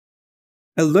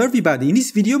Hello everybody, in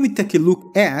this video we take a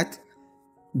look at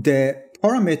the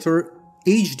parameter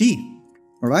HD,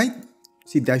 alright?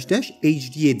 See dash dash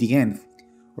HD at the end,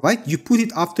 right? You put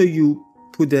it after you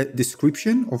put the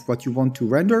description of what you want to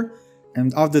render,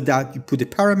 and after that you put the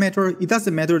parameter. It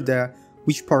doesn't matter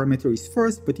which parameter is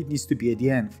first, but it needs to be at the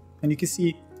end. And you can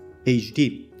see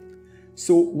HD.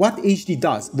 So what HD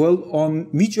does? Well, on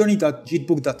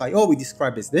midjourney.jitbook.io we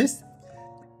describe as this,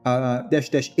 dash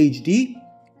dash HD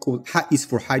is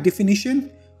for high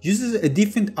definition, uses a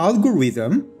different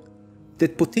algorithm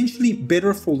that potentially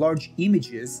better for large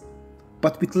images,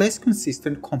 but with less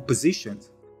consistent compositions.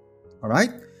 All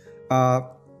right.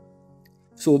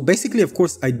 So basically, of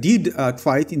course, I did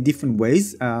try it in different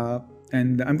ways,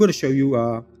 and I'm going to show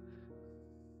you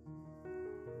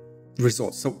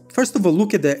results. So first of all,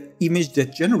 look at the image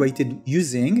that generated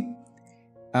using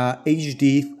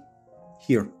HD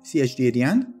here. See HD at the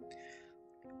end.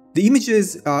 The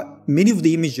images, many of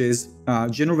the images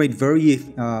generate very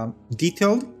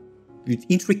detailed, with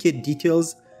intricate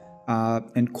details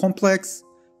and complex,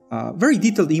 very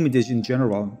detailed images in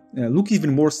general. Look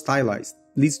even more stylized,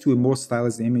 leads to a more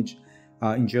stylized image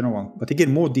in general. But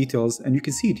again, more details, and you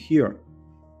can see it here.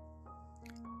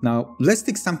 Now, let's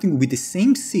take something with the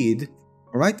same seed,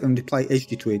 all right, and apply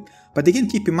HD to it. But again,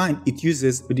 keep in mind, it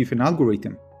uses a different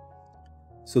algorithm.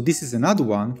 So this is another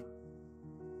one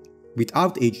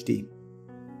without HD,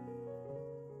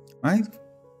 right?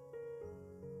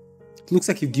 It looks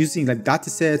like you're using like data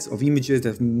sets of images that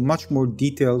have much more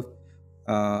detail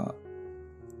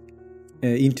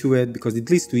into it, because it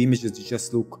leads to images that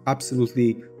just look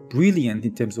absolutely brilliant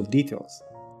in terms of details.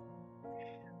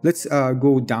 Let's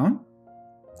go down.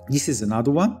 This is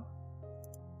another one,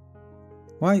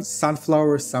 right?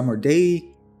 Sunflower, summer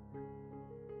day.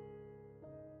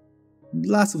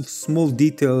 Lots of small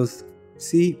details.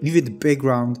 See, even the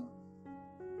background.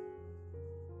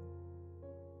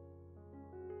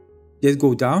 Let's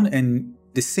go down, and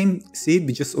the same seed,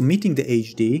 we're just omitting the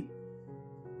HD.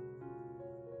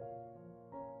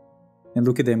 And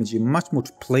look at the image, much more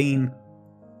plain,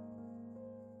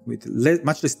 with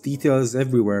much less details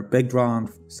everywhere, background,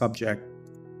 subject.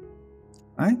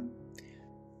 Right?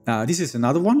 This is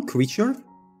another one, creature.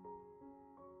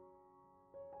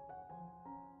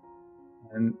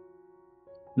 And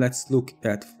let's look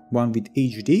at one with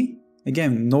HD.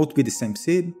 Again, not with the same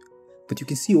seed, but you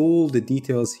can see all the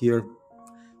details here,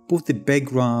 both the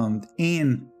background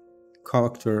and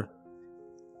character.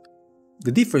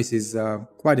 The difference is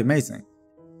quite amazing.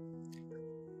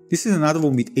 This is another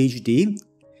one with HD.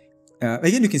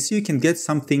 Again, you can see you can get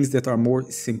some things that are more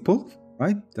simple,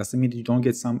 right? Doesn't mean that you don't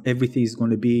get everything is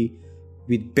going to be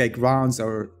with backgrounds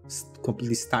or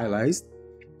completely stylized,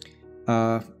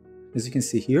 as you can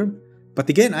see here. But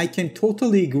again, I can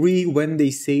totally agree when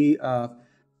they say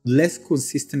less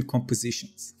consistent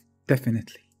compositions,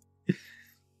 definitely.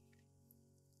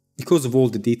 Because of all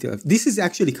the details. This is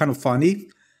actually kind of funny.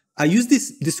 I use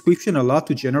this description a lot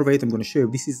to generate, I'm going to show you,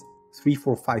 this is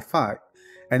 3455.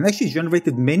 And actually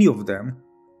generated many of them,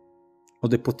 of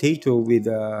the potato with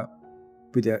the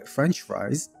French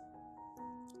fries.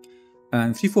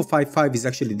 And 3455 is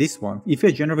actually this one. If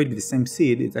I generate with the same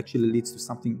seed, it actually leads to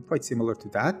something quite similar to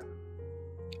that.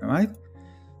 All right.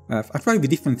 I tried with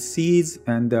different seeds,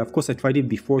 and of course I tried it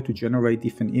before to generate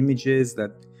different images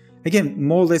that, again,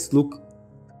 more or less look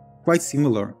quite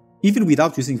similar, even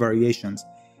without using variations.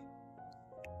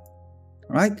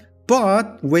 All right.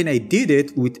 But when I did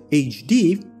it with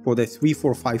HD for the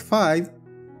 3455,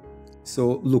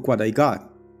 so look what I got.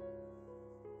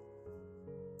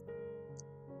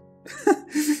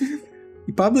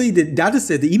 Probably the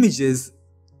dataset, the images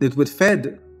that were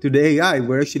fed to the AI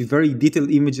were actually very detailed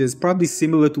images, probably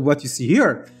similar to what you see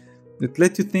here, that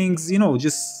led to things, you know,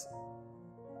 just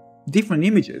different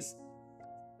images.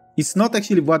 It's not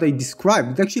actually what I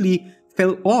described. It actually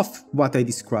fell off what I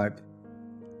described.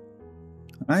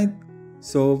 Right?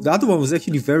 So the other one was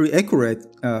actually very accurate,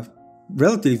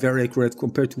 relatively very accurate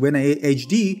compared to when I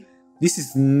HD. This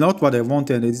is not what I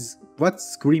wanted. It's what's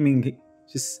screaming.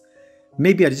 Just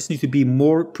maybe I just need to be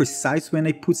more precise when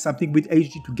I put something with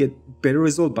HD to get better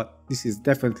result. But this is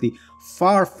definitely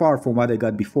far, far from what I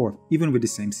got before, even with the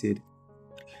same seed.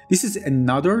 This is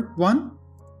another one.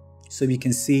 So you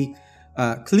can see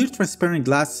clear, transparent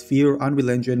glass sphere, Unreal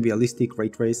Engine, realistic, ray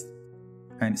traced,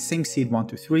 and same seed 1,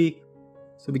 2, 3.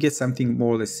 So we get something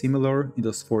more or less similar in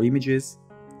those 4 images.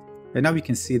 And now we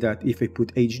can see that if I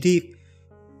put HD,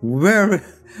 where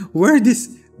this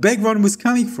background was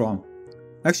coming from.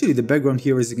 Actually, the background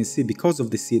here, as you can see, because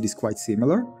of the seed, is quite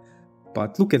similar.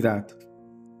 But look at that.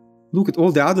 Look at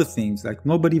all the other things, like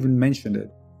nobody even mentioned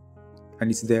it. And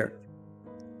it's there.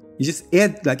 You just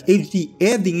add, like HD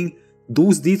adding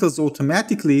those details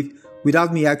automatically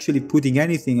without me actually putting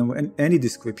anything in any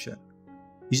description.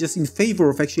 It's just in favor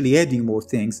of actually adding more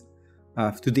things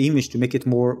to the image to make it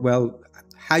more, well,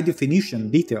 high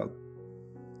definition detail,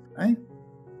 right?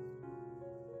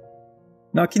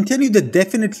 Now I can tell you that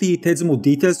definitely it adds more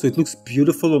details, so it looks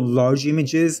beautiful on large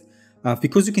images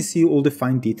because you can see all the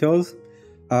fine details.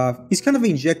 It's kind of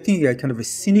injecting kind of a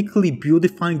cynically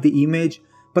beautifying the image,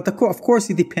 but of course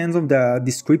it depends on the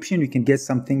description. You can get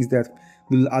some things that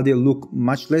will either look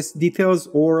much less details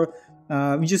or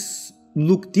just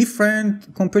look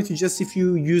different compared to just if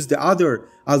you use the other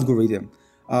algorithm.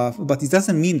 But it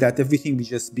doesn't mean that everything will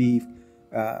just be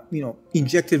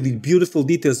injected with beautiful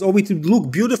details, or it will look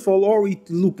beautiful, or it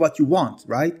will look what you want,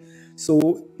 right?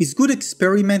 So it's good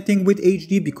experimenting with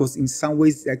HD because in some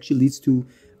ways it actually leads to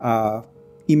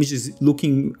images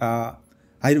looking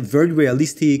either very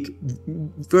realistic,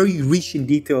 very rich in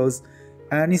details,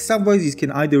 and in some ways you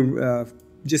can either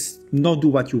just not do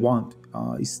what you want.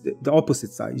 It's the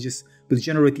opposite side. You just will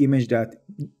generate image that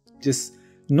just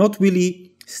not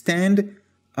really stand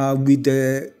with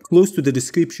the close to the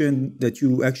description that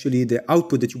you actually, the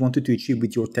output that you wanted to achieve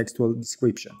with your textual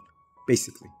description,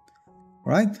 basically,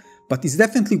 right? But it's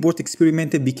definitely worth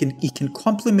experimenting. It can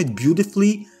complement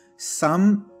beautifully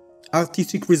some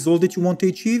artistic result that you want to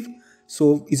achieve.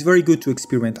 So it's very good to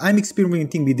experiment. I'm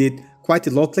experimenting with it quite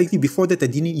a lot lately. Before that, I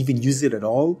didn't even use it at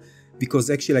all because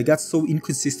actually I got so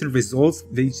inconsistent results,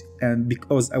 and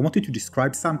because I wanted to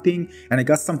describe something and I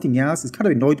got something else, it kind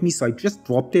of annoyed me. So I just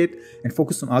dropped it and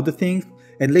focused on other things.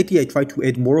 And lately I try to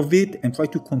add more of it and try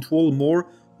to control more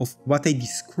of what I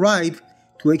describe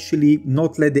to actually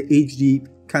not let the HD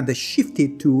kind of shift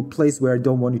it to a place where I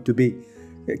don't want it to be.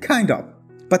 Kind of.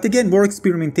 But again, more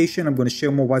experimentation. I'm going to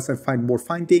share more once I find more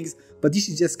findings. But this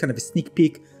is just kind of a sneak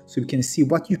peek so you can see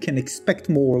what you can expect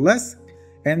more or less.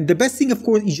 And the best thing, of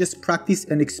course, is just practice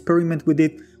and experiment with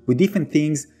it, with different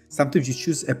things. Sometimes you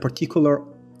choose a particular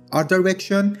art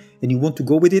direction and you want to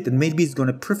go with it, and maybe it's going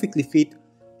to perfectly fit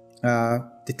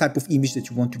the type of image that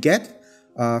you want to get.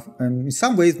 And in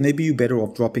some ways, maybe you're better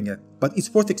off dropping it. But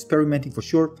it's worth experimenting for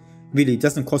sure. Really, it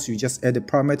doesn't cost you. Just add a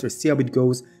parameter, see how it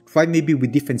goes. Try maybe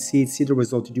with different seeds, see the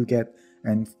result that you get,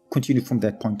 and continue from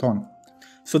that point on.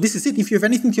 So this is it. If you have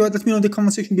anything to add, let me know in the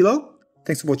comment section below.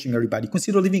 Thanks for watching, everybody.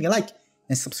 Consider leaving a like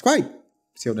and subscribe.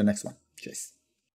 See you on the next one. Cheers.